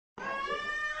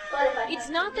It's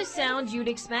not the sound you'd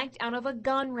expect out of a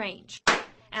gun range.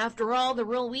 After all, the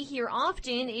rule we hear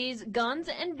often is guns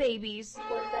and babies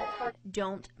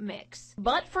don't mix.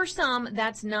 But for some,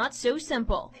 that's not so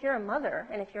simple. If you're a mother,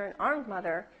 and if you're an armed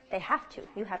mother, they have to.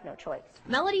 You have no choice.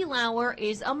 Melody Lauer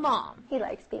is a mom. He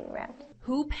likes being around.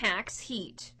 Who packs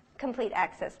heat. Complete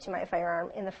access to my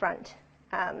firearm in the front.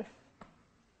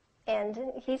 And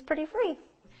he's pretty free.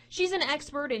 She's an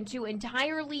expert in two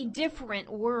entirely different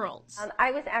worlds.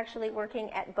 I was actually working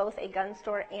at both a gun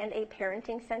store and a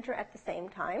parenting center at the same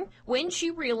time. When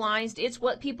she realized it's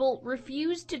what people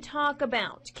refused to talk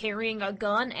about, carrying a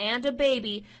gun and a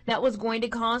baby, that was going to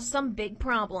cause some big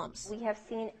problems. We have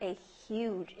seen a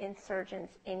huge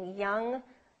insurgence in young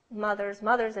mothers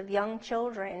of young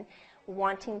children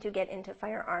wanting to get into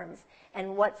firearms.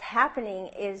 And what's happening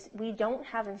is we don't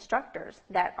have instructors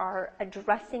that are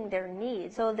addressing their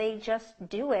needs. So they just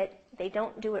do it, they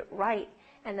don't do it right,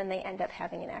 and then they end up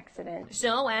having an accident.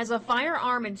 So as a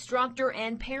firearm instructor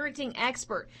and parenting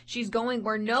expert, she's going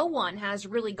where no one has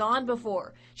really gone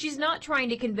before. She's not trying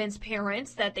to convince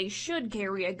parents that they should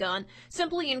carry a gun,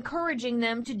 simply encouraging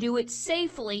them to do it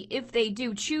safely if they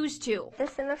do choose to.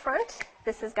 This in the front,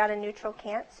 this has got a neutral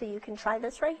cant, so you can try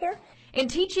this right here. And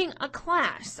teaching a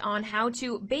class on how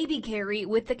to baby carry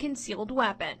with the concealed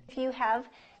weapon. If you have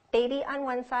baby on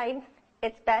one side,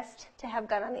 it's best to have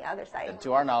gun on the other side. And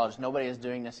to our knowledge, nobody is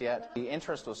doing this yet. The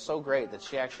interest was so great that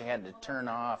she actually had to turn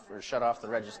off or shut off the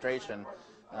registration.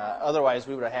 Otherwise,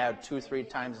 we would have had 2 or 3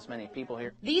 times as many people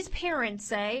here. These parents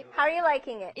say, how are you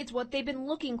liking it? It's what they've been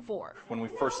looking for. When we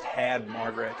first had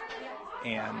Margaret,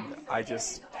 and I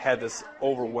just had this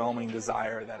overwhelming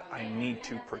desire that I need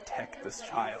to protect this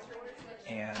child.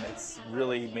 And it's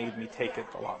really made me take it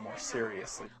a lot more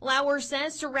seriously. Lauer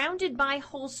says surrounded by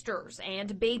holsters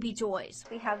and baby toys.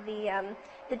 We have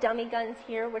the dummy guns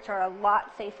here, which are a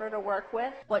lot safer to work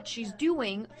with. What she's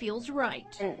doing feels right.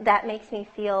 And that makes me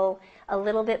feel a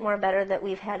little bit more better that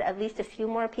we've had at least a few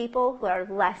more people who are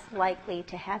less likely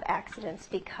to have accidents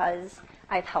because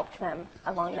I've helped them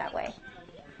along that way.